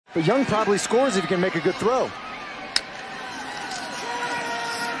But Young probably scores if he can make a good throw.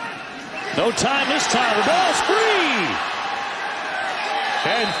 No time this time. The ball's free.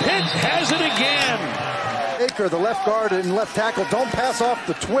 And Pitt has it again. Baker, the left guard and left tackle, don't pass off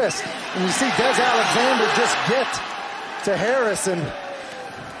the twist. And you see Des Alexander just get to Harris, and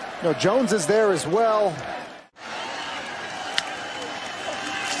Jones is there as well.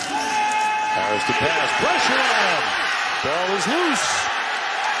 Harris to pass, pressure on him. Ball is loose,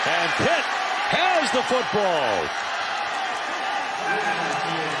 and Pitt has the football.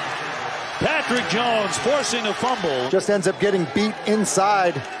 Patrick Jones forcing a fumble. Just ends up getting beat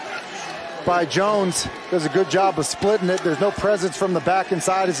inside by Jones. Does a good job of splitting it. There's no presence from the back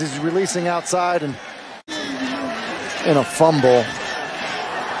inside as he's releasing outside, and in a fumble.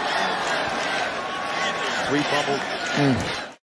 3 fumbles.